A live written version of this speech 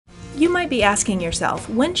You might be asking yourself,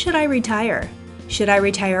 when should I retire? Should I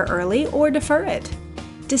retire early or defer it?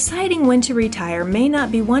 Deciding when to retire may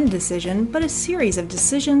not be one decision, but a series of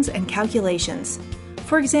decisions and calculations.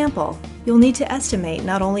 For example, you'll need to estimate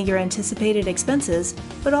not only your anticipated expenses,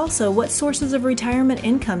 but also what sources of retirement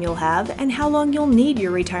income you'll have and how long you'll need your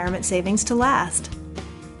retirement savings to last.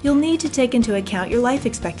 You'll need to take into account your life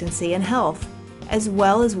expectancy and health, as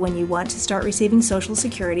well as when you want to start receiving Social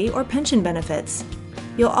Security or pension benefits.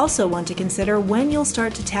 You'll also want to consider when you'll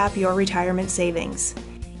start to tap your retirement savings.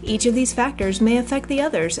 Each of these factors may affect the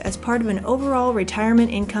others as part of an overall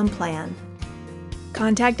retirement income plan.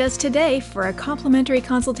 Contact us today for a complimentary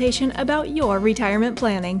consultation about your retirement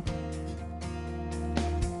planning.